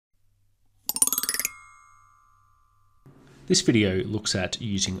This video looks at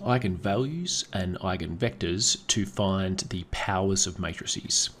using eigenvalues and eigenvectors to find the powers of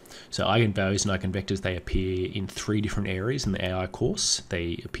matrices. So eigenvalues and eigenvectors, they appear in three different areas in the AI course.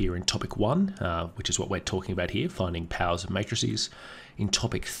 They appear in topic 1, which is what we're talking about here, finding powers of matrices. In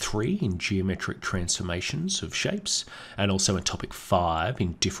topic 3, in geometric transformations of shapes, and also in topic 5,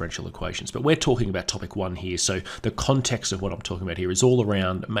 in differential equations. But we're talking about topic 1 here, so the context of what I'm talking about here is all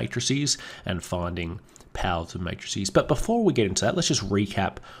around matrices and finding powers of matrices. But before we get into that, let's just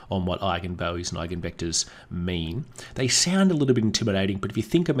recap on what eigenvalues and eigenvectors mean. They sound a little bit intimidating, but if you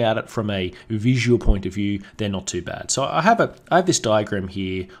think about it from a visual point of view, they're not too bad. So I have this diagram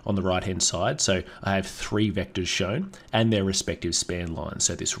here on the right hand side. So I have three vectors shown and their respective span lines.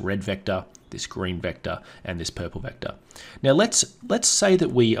 So this red vector, this green vector, and this purple vector. Now let's say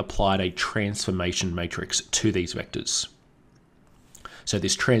that we applied a transformation matrix to these vectors. So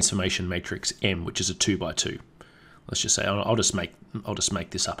this transformation matrix M, which is a 2 by 2. Let's just say I'll just make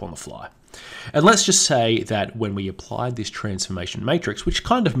this up on the fly. And let's just say that when we applied this transformation matrix, which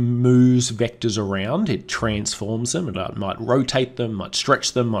kind of moves vectors around, it transforms them, it might rotate them, might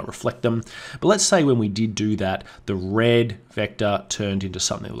stretch them, might reflect them. But let's say when we did do that, the red vector turned into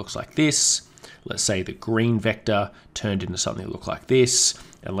something that looks like this. Let's say the green vector turned into something that looked like this.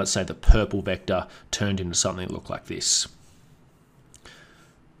 And let's say the purple vector turned into something that looked like this.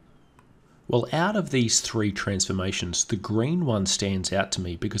 Well, out of these three transformations, the green one stands out to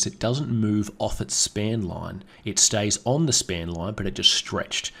me because it doesn't move off its span line. It stays on the span line, but it just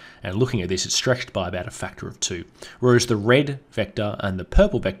stretched. And looking at this, it's stretched by about a factor of 2. Whereas the red vector and the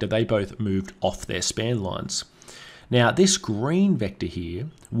purple vector, they both moved off their span lines. Now, this green vector here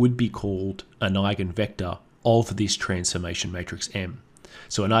would be called an eigenvector of this transformation matrix M.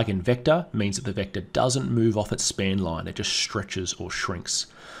 So an eigenvector means that the vector doesn't move off its span line, it just stretches or shrinks.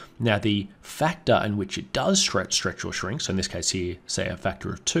 Now the factor in which it does stretch or shrink, so in this case here, say a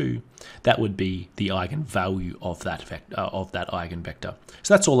factor of 2, that would be the eigenvalue of that eigenvector.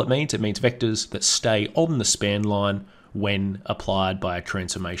 So that's all it means. It means vectors that stay on the span line when applied by a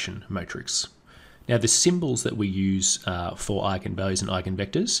transformation matrix. Now the symbols that we use for eigenvalues and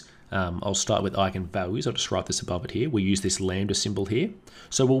eigenvectors, I'll start with eigenvalues. I'll just write this above it here. We use this lambda symbol here.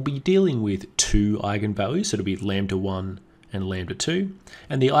 So we'll be dealing with two eigenvalues. So it'll be lambda 1 and lambda 2.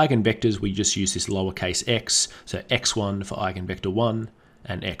 And the eigenvectors, we just use this lowercase x. So x1 for eigenvector 1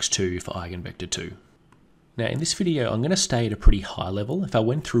 and x2 for eigenvector 2. Now in this video, I'm going to stay at a pretty high level. If I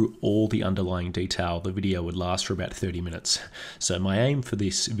went through all the underlying detail, the video would last for about 30 minutes. So my aim for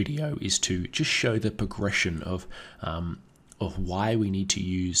this video is to just show the progression of why we need to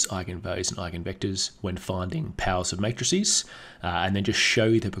use eigenvalues and eigenvectors when finding powers of matrices, and then just show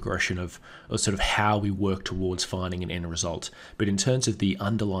you the progression of sort of how we work towards finding an end result. But in terms of the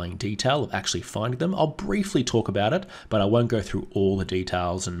underlying detail of actually finding them, I'll briefly talk about it, but I won't go through all the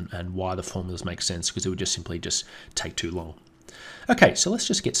details and why the formulas make sense, because it would just simply take too long. Okay, so let's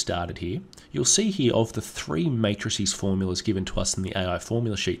just get started here. You'll see here of the three matrices formulas given to us in the AI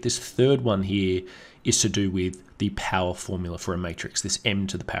formula sheet, this third one here is to do with the power formula for a matrix, this m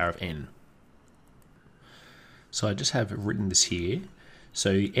to the power of n. So I just have written this here.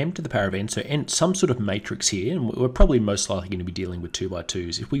 So m to the power of n, so n, some sort of matrix here, and we're probably most likely going to be dealing with 2 by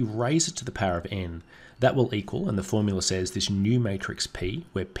 2s. If we raise it to the power of n, that will equal, and the formula says this new matrix P,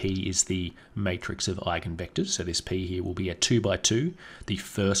 where P is the matrix of eigenvectors. So this P here will be a 2 by 2. The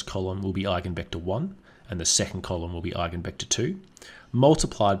first column will be eigenvector 1, and the second column will be eigenvector 2,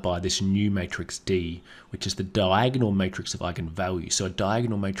 multiplied by this new matrix D, which is the diagonal matrix of eigenvalues. So a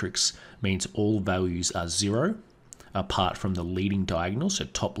diagonal matrix means all values are 0, apart from the leading diagonal, so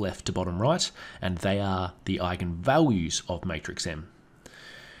top left to bottom right, and they are the eigenvalues of matrix M.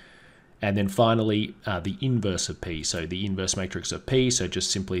 And then finally, the inverse of P, so the inverse matrix of P, so just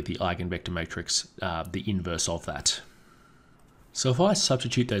simply the eigenvector matrix, the inverse of that. So if I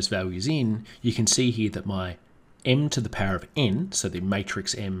substitute those values in, you can see here that my m to the power of n, so the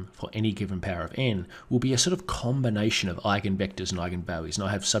matrix M for any given power of n, will be a sort of combination of eigenvectors and eigenvalues. And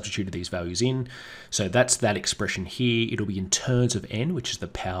I have substituted these values in. So that's that expression here. It'll be in terms of n, which is the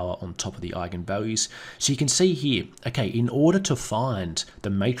power on top of the eigenvalues. So you can see here, okay, in order to find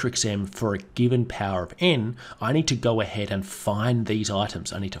the matrix M for a given power of n, I need to go ahead and find these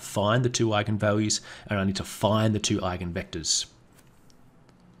items. I need to find the two eigenvalues and I need to find the two eigenvectors.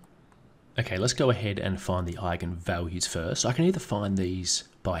 Okay, let's go ahead and find the eigenvalues first. I can either find these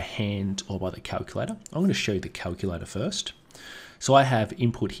by hand or by the calculator. I'm going to show you the calculator first. So I have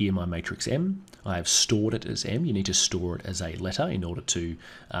input here my matrix M. I have stored it as M. You need to store it as a letter in order to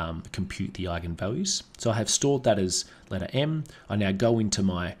compute the eigenvalues. So I have stored that as letter M. I now go into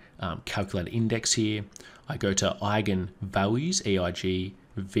my calculator index here. I go to Eigenvalues,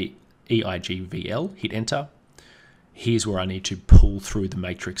 EIGVL, hit enter. Here's where I need to pull through the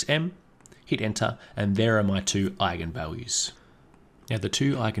matrix M, hit enter, and there are my two eigenvalues. Now the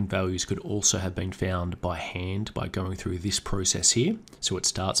two eigenvalues could also have been found by hand by going through this process here. So it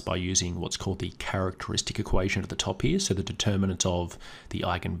starts by using what's called the characteristic equation at the top here. So the determinant of the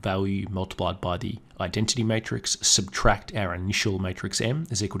eigenvalue multiplied by the identity matrix, subtract our initial matrix M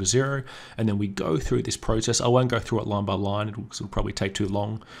is equal to 0. And then we go through this process. I won't go through it line by line, it'll probably take too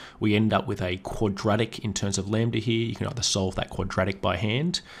long. We end up with a quadratic in terms of lambda here. You can either solve that quadratic by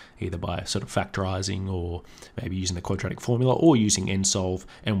hand, either by sort of factorizing or maybe using the quadratic formula or using nsolve,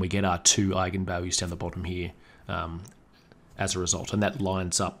 and we get our two eigenvalues down the bottom here as a result. And that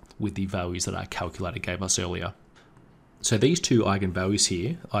lines up with the values that our calculator gave us earlier. So these two eigenvalues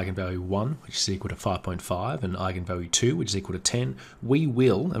here, eigenvalue 1, which is equal to 5.5, and eigenvalue 2, which is equal to 10, we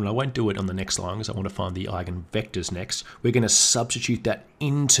will, and I won't do it on the next line because I want to find the eigenvectors next, we're going to substitute that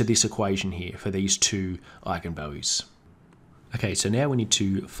into this equation here for these two eigenvalues. Okay, so now we need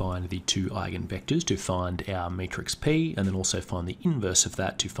to find the two eigenvectors to find our matrix P, and then also find the inverse of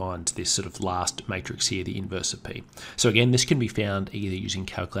that to find this sort of last matrix here, the inverse of P. So again, this can be found either using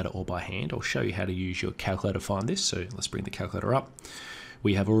calculator or by hand. I'll show you how to use your calculator to find this. So let's bring the calculator up.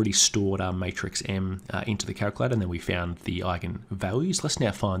 We have already stored our matrix M into the calculator, and then we found the eigenvalues. Let's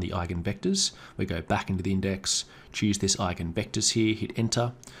now find the eigenvectors. We go back into the index, choose this eigenvectors here, hit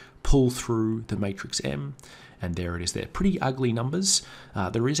enter, pull through the matrix M, and there it is there. Pretty ugly numbers.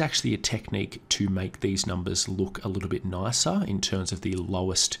 There is actually a technique to make these numbers look a little bit nicer in terms of the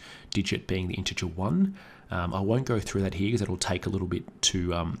lowest digit being the integer 1. I won't go through that here because it'll take a little bit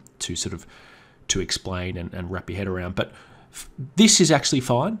to explain and wrap your head around. But this is actually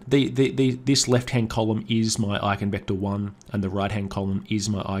fine. This left-hand column is my eigenvector 1 and the right-hand column is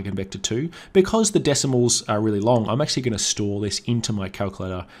my eigenvector 2. Because the decimals are really long, I'm actually going to store this into my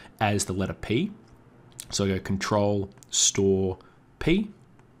calculator as the letter P. So I go Control, Store, P,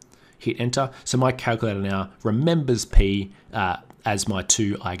 hit Enter. So my calculator now remembers P as my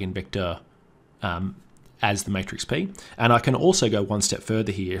two eigenvector as the matrix P. And I can also go one step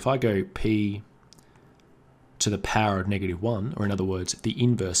further here. If I go P to the power of -1, or in other words, the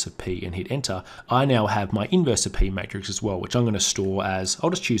inverse of P, and hit enter, I now have my inverse of P matrix as well, which I'm going to store as, I'll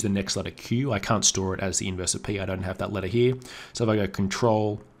just choose the next letter Q. I can't store it as the inverse of P. I don't have that letter here. So if I go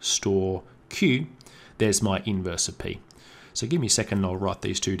Control, Store, Q, there's my inverse of P. So give me a second and I'll write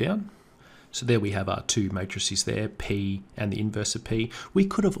these two down. So there we have our two matrices there, P and the inverse of P. We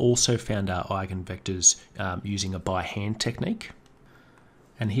could have also found our eigenvectors using a by hand technique.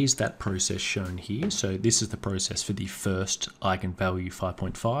 And here's that process shown here. So this is the process for the first eigenvalue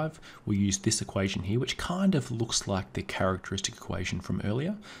 5.5. We use this equation here, which kind of looks like the characteristic equation from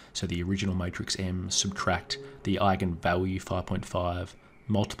earlier. So the original matrix M, subtract the eigenvalue 5.5,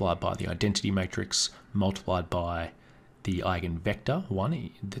 multiplied by the identity matrix, multiplied by the eigenvector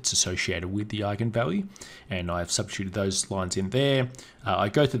 1 that's associated with the eigenvalue, and I've substituted those lines in there. I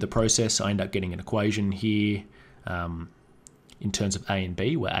go through the process, I end up getting an equation here in terms of A and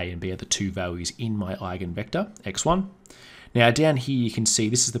B, where A and B are the two values in my eigenvector, x1. Now down here you can see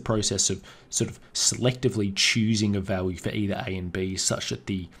this is the process of sort of selectively choosing a value for either A and B such that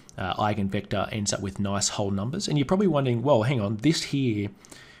the eigenvector ends up with nice whole numbers. And you're probably wondering, well, hang on, this here,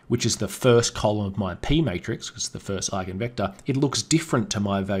 which is the first column of my P matrix, because it's the first eigenvector, it looks different to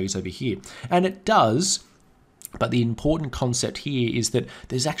my values over here. And it does, but the important concept here is that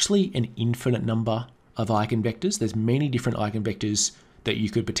there's actually an infinite number of eigenvectors. There's many different eigenvectors that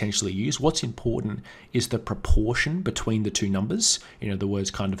you could potentially use. What's important is the proportion between the two numbers. In other words,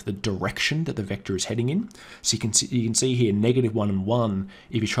 kind of the direction that the vector is heading in. So you can see here -1 and 1,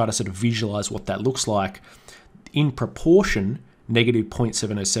 if you try to sort of visualize what that looks like, in proportion,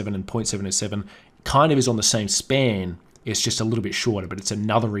 -0.707 and 0.707 kind of is on the same span. It's just a little bit shorter, but it's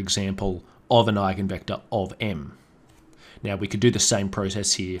another example of an eigenvector of M. Now we could do the same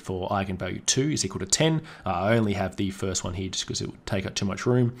process here for eigenvalue 2 is equal to 10. I only have the first one here just because it would take up too much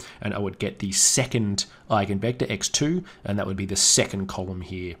room, and I would get the second eigenvector x2, and that would be the second column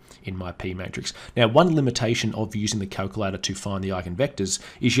here in my P matrix. Now one limitation of using the calculator to find the eigenvectors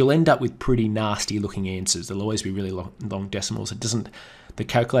is you'll end up with pretty nasty looking answers. There'll always be really long decimals. The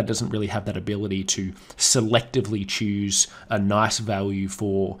calculator doesn't really have that ability to selectively choose a nice value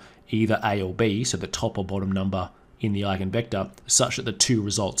for either A or B, so the top or bottom number in the eigenvector, such that the two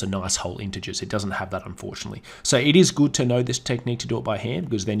results are nice whole integers. It doesn't have that, unfortunately. So it is good to know this technique to do it by hand,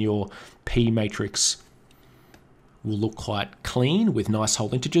 because then your P matrix will look quite clean with nice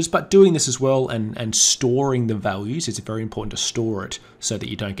whole integers, but doing this as well and storing the values, it's very important to store it so that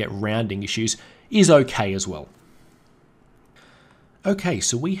you don't get rounding issues, is okay as well. Okay,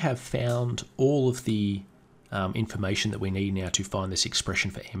 so we have found all of the information that we need now to find this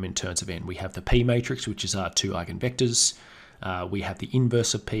expression for m in terms of n. We have the P matrix, which is our two eigenvectors. We have the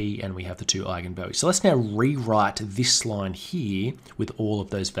inverse of P, and we have the two eigenvalues. So let's now rewrite this line here with all of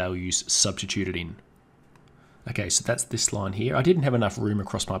those values substituted in. Okay, so that's this line here. I didn't have enough room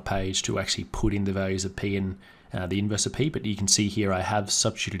across my page to actually put in the values of P and the inverse of P, but you can see here I have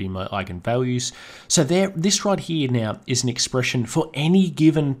substituted in my eigenvalues. So this right here now is an expression for any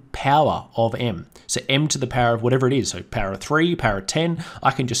given power of m. So m to the power of whatever it is, so power of 3, power of 10,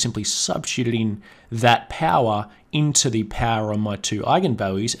 I can just simply substitute in that power into the power of my two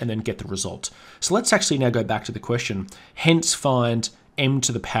eigenvalues and then get the result. So let's actually now go back to the question, hence find m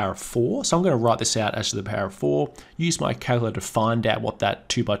to the power of 4. So I'm going to write this out as to the power of 4, use my calculator to find out what that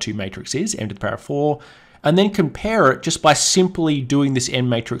 2 by 2 matrix is, m to the power of 4, and then compare it just by simply doing this n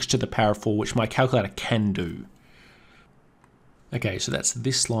matrix to the power of 4, which my calculator can do. Okay, so that's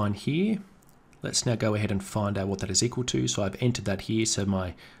this line here. Let's now go ahead and find out what that is equal to. So I've entered that here. So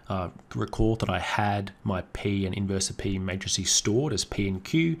my recall that I had my P and inverse of P matrices stored as P and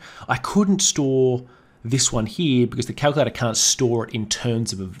Q. I couldn't store this one here because the calculator can't store it in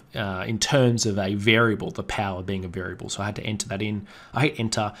terms of a variable, the power being a variable. So I had to enter that in. I hit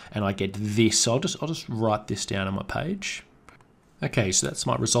enter and I get this. So I'll just write this down on my page. Okay, so that's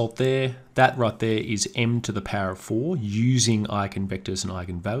my result there. That right there is m to the power of 4 using eigenvectors and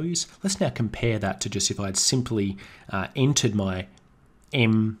eigenvalues. Let's now compare that to just if I had simply entered my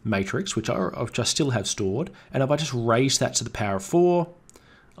m matrix, which I still have stored, and if I just raise that to the power of 4,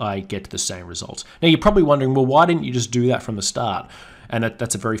 I get the same result. Now you're probably wondering, well, why didn't you just do that from the start? And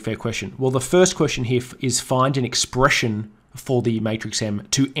that's a very fair question. Well, the first question here is find an expression for the matrix M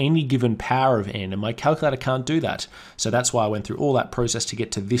to any given power of n, and my calculator can't do that. So that's why I went through all that process to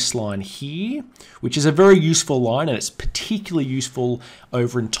get to this line here, which is a very useful line, and it's particularly useful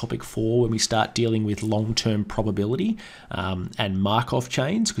over in topic 4 when we start dealing with long-term probability and Markov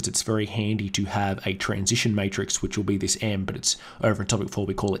chains, because it's very handy to have a transition matrix, which will be this M, but it's over in topic 4,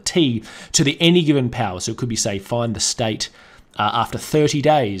 we call it T, to the any given power. So it could be, say, find the state after 30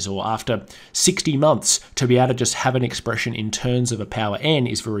 days or after 60 months, to be able to just have an expression in terms of a power n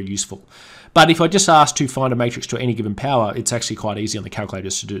is very useful. But if I just ask to find a matrix to any given power, it's actually quite easy on the calculator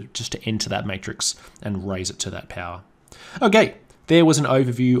just to enter that matrix and raise it to that power. Okay, there was an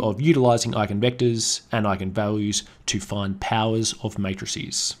overview of utilizing eigenvectors and eigenvalues to find powers of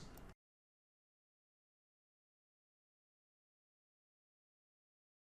matrices.